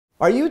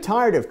Are you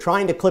tired of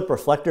trying to clip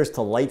reflectors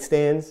to light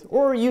stands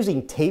or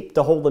using tape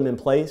to hold them in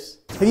place?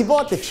 Have you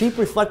bought the cheap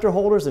reflector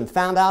holders and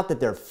found out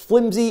that they're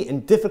flimsy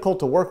and difficult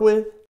to work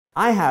with?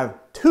 I have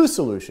two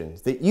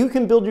solutions that you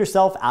can build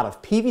yourself out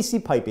of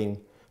PVC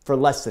piping for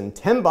less than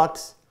 10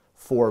 bucks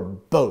for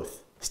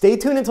both. Stay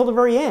tuned until the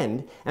very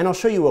end and I'll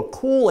show you a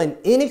cool and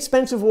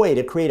inexpensive way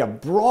to create a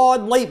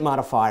broad light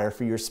modifier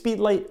for your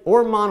speedlight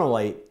or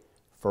monolight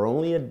for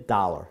only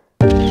 $1.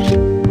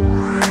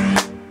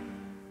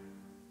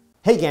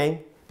 Hey gang,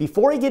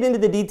 before I get into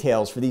the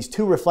details for these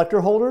two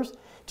reflector holders,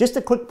 just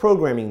a quick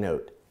programming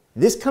note.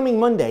 This coming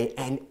Monday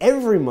and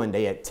every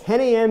Monday at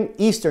 10 a.m.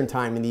 Eastern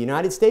Time in the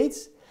United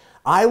States,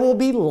 I will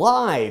be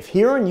live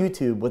here on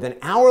YouTube with an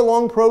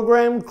hour-long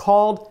program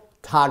called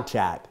Tog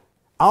Chat.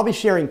 I'll be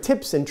sharing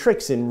tips and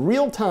tricks in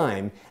real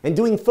time and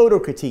doing photo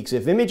critiques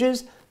of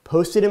images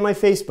posted in my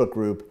Facebook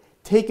group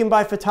taken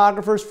by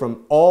photographers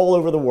from all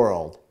over the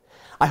world.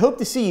 I hope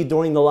to see you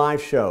during the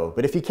live show,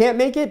 but if you can't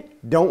make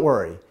it, don't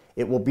worry.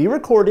 It will be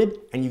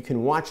recorded and you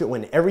can watch it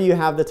whenever you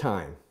have the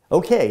time.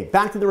 Okay,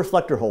 back to the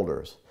reflector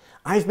holders.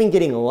 I've been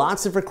getting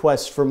lots of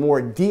requests for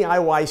more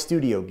DIY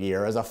studio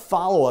gear as a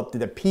follow-up to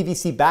the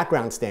PVC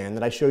background stand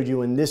that I showed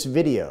you in this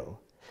video.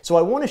 So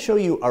I want to show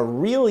you a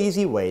real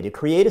easy way to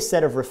create a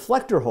set of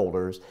reflector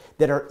holders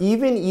that are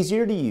even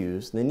easier to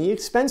use than the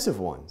expensive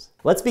ones.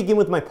 Let's begin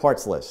with my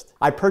parts list.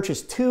 I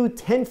purchased two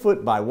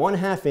 10-foot by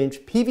 1/2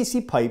 inch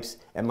PVC pipes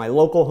at my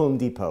local Home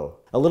Depot.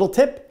 A little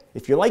tip,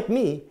 if you're like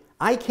me,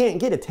 I can't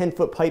get a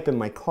 10-foot pipe in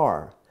my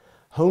car.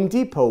 Home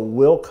Depot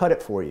will cut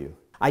it for you.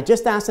 I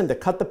just asked them to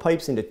cut the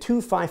pipes into two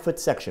 5-foot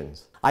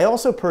sections. I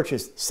also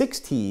purchased 6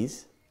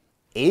 T's,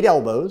 8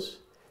 elbows,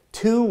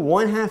 two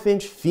 1/2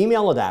 inch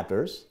female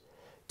adapters,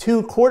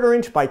 two 1/4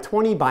 inch by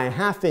 20 by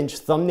 1/2 inch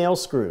thumbnail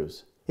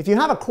screws. If you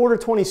have a 1/4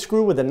 20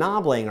 screw with a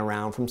knob laying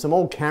around from some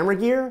old camera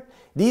gear,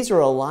 these are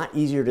a lot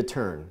easier to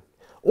turn.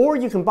 Or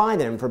you can buy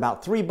them for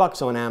about $3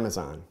 on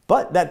Amazon.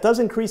 But that does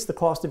increase the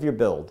cost of your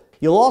build.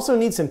 You'll also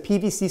need some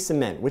PVC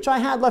cement, which I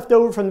had left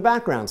over from the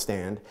background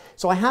stand,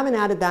 so I haven't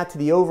added that to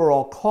the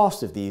overall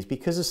cost of these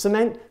because the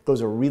cement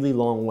goes a really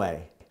long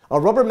way. A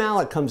rubber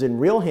mallet comes in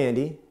real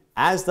handy,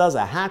 as does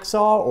a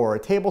hacksaw or a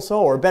table saw,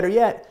 or better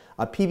yet,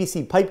 a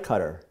PVC pipe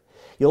cutter.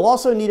 You'll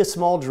also need a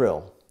small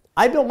drill.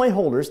 I built my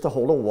holders to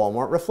hold a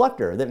Walmart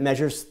reflector that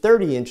measures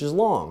 30 inches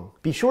long.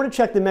 Be sure to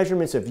check the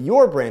measurements of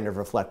your brand of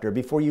reflector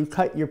before you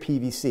cut your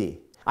PVC.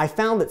 I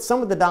found that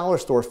some of the dollar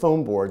store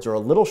foam boards are a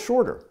little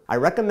shorter. I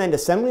recommend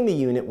assembling the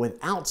unit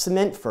without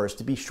cement first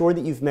to be sure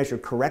that you've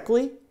measured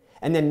correctly,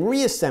 and then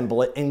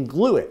reassemble it and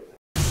glue it.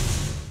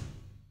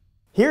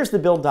 Here's the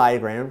build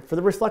diagram for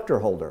the reflector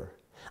holder.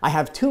 I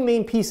have two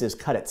main pieces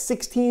cut at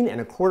 16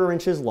 1/4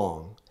 inches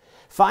long,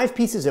 5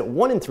 pieces at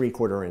 1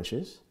 3/4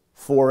 inches,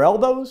 4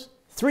 elbows,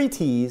 3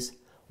 T's,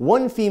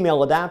 1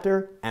 female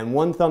adapter, and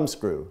 1 thumb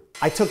screw.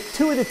 I took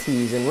 2 of the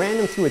T's and ran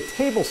them through a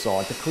table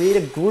saw to create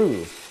a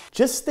groove,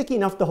 just thick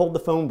enough to hold the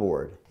foam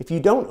board. If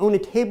you don't own a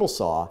table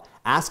saw,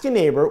 ask a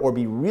neighbor or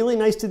be really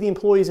nice to the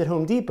employees at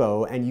Home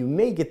Depot and you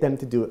may get them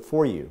to do it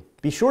for you.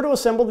 Be sure to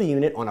assemble the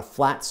unit on a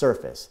flat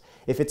surface.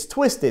 If it's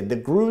twisted, the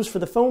grooves for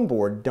the foam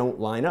board don't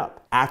line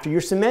up. After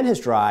your cement has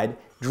dried,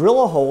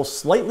 drill a hole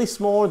slightly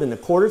smaller than the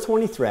 1/4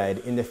 20 thread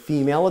in the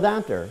female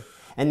adapter,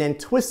 and then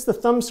twist the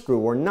thumb screw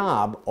or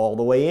knob all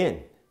the way in.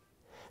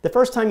 The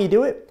first time you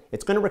do it,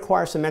 it's going to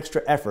require some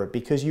extra effort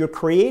because you're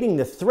creating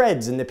the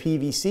threads in the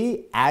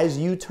PVC as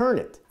you turn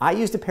it. I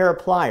used a pair of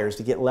pliers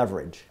to get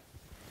leverage.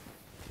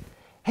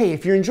 Hey,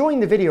 if you're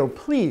enjoying the video,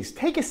 please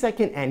take a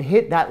second and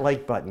hit that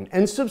like button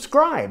and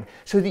subscribe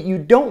so that you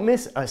don't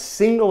miss a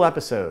single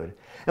episode.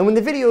 And when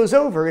the video is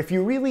over, if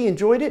you really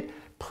enjoyed it,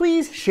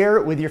 please share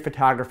it with your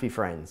photography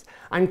friends.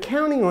 I'm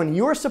counting on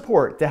your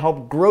support to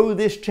help grow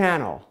this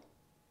channel.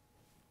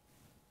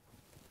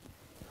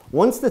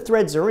 Once the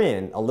threads are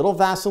in, a little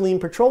Vaseline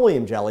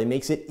petroleum jelly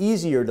makes it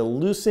easier to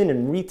loosen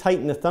and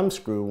retighten the thumb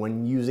screw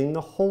when using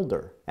the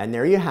holder. And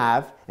there you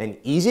have an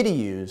easy to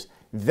use,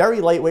 very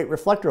lightweight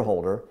reflector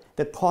holder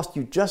that cost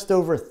you just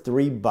over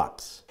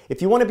 $3.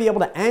 If you want to be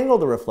able to angle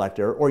the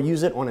reflector or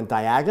use it on a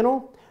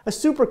diagonal, a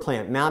super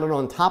clamp mounted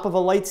on top of a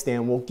light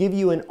stand will give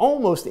you an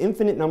almost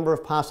infinite number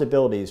of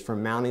possibilities for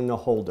mounting the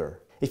holder.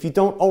 If you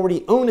don't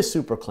already own a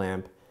super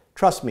clamp,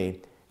 trust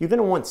me, you're going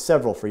to want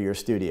several for your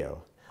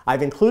studio.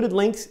 I've included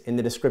links in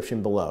the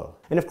description below.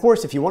 And of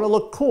course, if you want to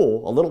look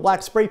cool, a little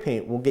black spray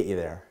paint will get you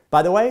there.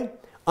 By the way,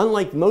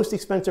 unlike most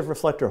expensive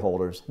reflector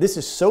holders, this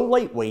is so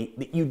lightweight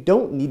that you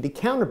don't need to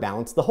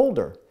counterbalance the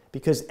holder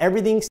because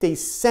everything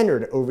stays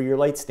centered over your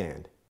light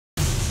stand.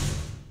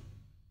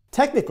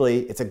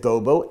 Technically, it's a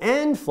Gobo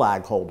and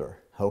flag holder.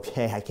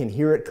 Okay, I can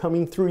hear it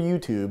coming through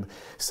YouTube.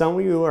 Some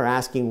of you are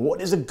asking,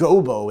 what is a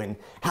Gobo and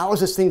how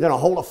is this thing going to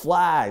hold a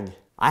flag?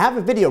 I have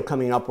a video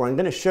coming up where I'm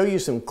going to show you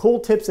some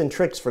cool tips and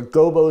tricks for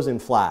Gobos and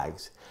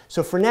flags.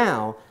 So for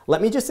now, let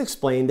me just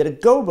explain that a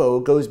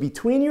Gobo goes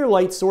between your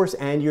light source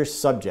and your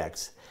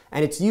subjects,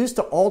 and it's used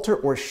to alter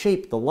or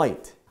shape the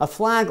light. A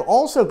flag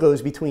also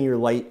goes between your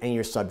light and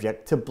your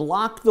subject to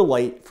block the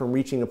light from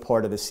reaching a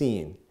part of the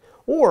scene.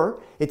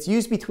 Or it's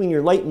used between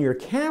your light and your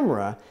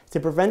camera to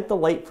prevent the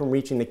light from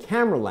reaching the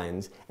camera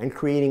lens and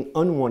creating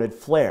unwanted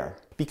flare.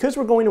 Because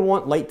we're going to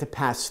want light to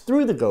pass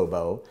through the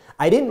Gobo,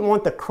 I didn't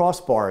want the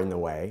crossbar in the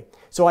way,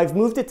 so I've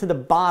moved it to the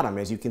bottom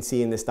as you can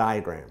see in this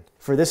diagram.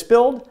 For this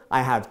build,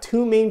 I have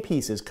 2 main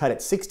pieces cut at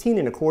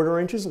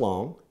 16¼ inches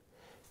long,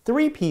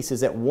 3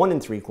 pieces at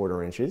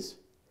 1¾ inches,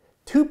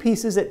 2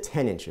 pieces at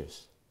 10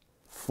 inches,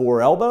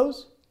 4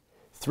 elbows,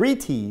 3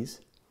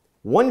 T's,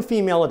 1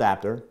 female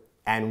adapter,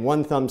 and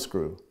 1 thumb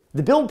screw.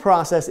 The build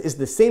process is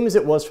the same as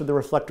it was for the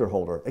reflector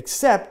holder,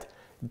 except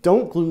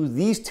don't glue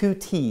these 2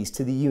 T's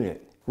to the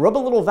unit. Rub a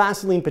little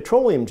Vaseline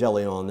petroleum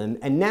jelly on them,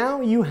 and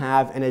now you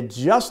have an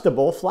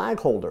adjustable flag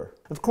holder.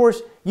 Of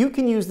course, you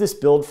can use this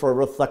build for a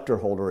reflector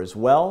holder as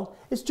well.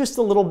 It's just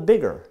a little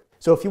bigger.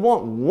 So if you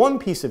want one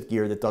piece of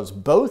gear that does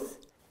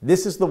both,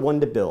 this is the one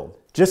to build.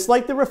 Just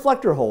like the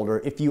reflector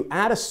holder, if you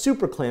add a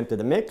super clamp to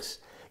the mix,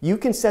 you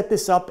can set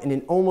this up in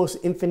an almost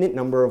infinite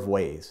number of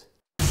ways.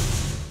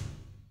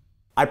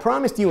 I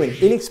promised you an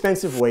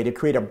inexpensive way to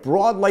create a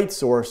broad light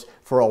source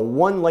for a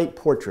one light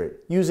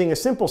portrait using a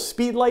simple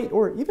speedlight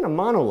or even a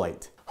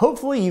monolight.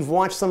 Hopefully you've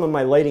watched some of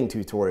my lighting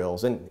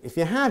tutorials, and if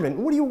you haven't,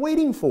 what are you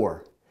waiting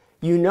for?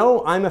 You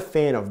know I'm a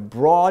fan of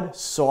broad,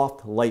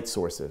 soft light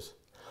sources.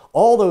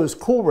 All those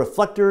cool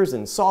reflectors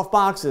and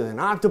softboxes and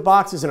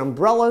octoboxes and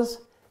umbrellas,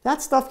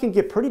 that stuff can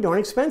get pretty darn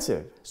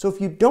expensive. So if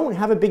you don't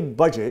have a big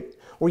budget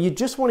or you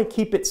just want to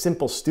keep it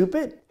simple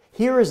stupid,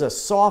 here is a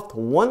soft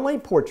one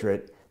light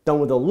portrait done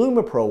with a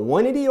LumiPro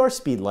 180R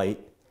speedlight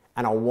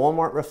and a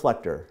Walmart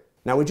reflector.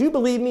 Now would you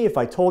believe me if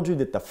I told you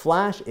that the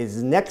flash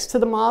is next to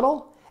the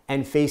model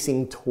and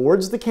facing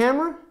towards the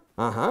camera?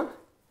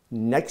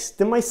 Next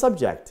to my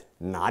subject,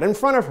 not in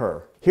front of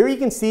her. Here you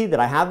can see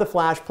that I have the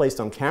flash placed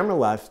on camera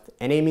left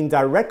and aiming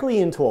directly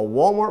into a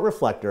Walmart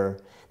reflector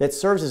that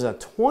serves as a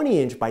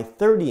 20-inch by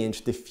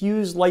 30-inch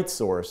diffused light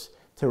source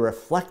to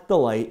reflect the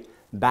light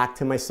back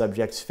to my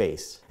subject's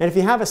face. And if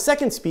you have a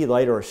second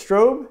speedlight or a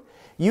strobe,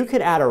 you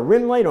could add a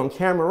rim light on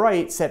camera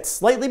right set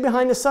slightly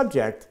behind the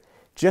subject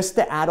just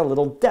to add a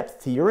little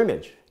depth to your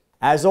image.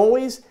 As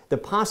always, the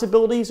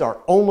possibilities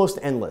are almost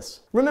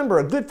endless. Remember,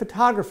 a good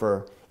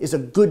photographer is a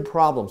good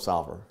problem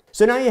solver.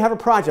 So now you have a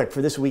project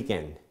for this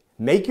weekend.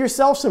 Make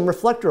yourself some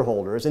reflector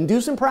holders and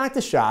do some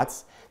practice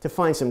shots to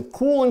find some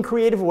cool and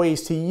creative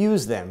ways to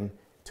use them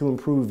to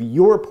improve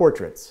your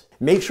portraits.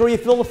 Make sure you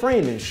fill the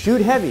frame and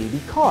shoot heavy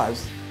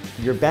because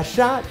your best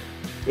shot,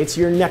 it's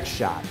your next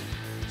shot.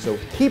 So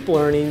keep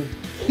learning,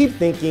 keep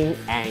thinking,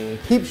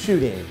 and keep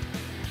shooting.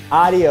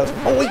 Adios.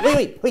 Oh,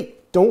 wait.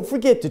 Don't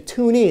forget to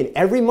tune in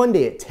every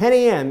Monday at 10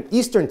 a.m.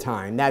 Eastern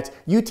Time. That's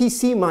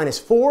UTC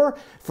 -4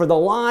 for the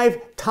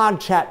live Tog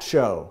Chat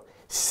show.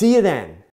 See you then.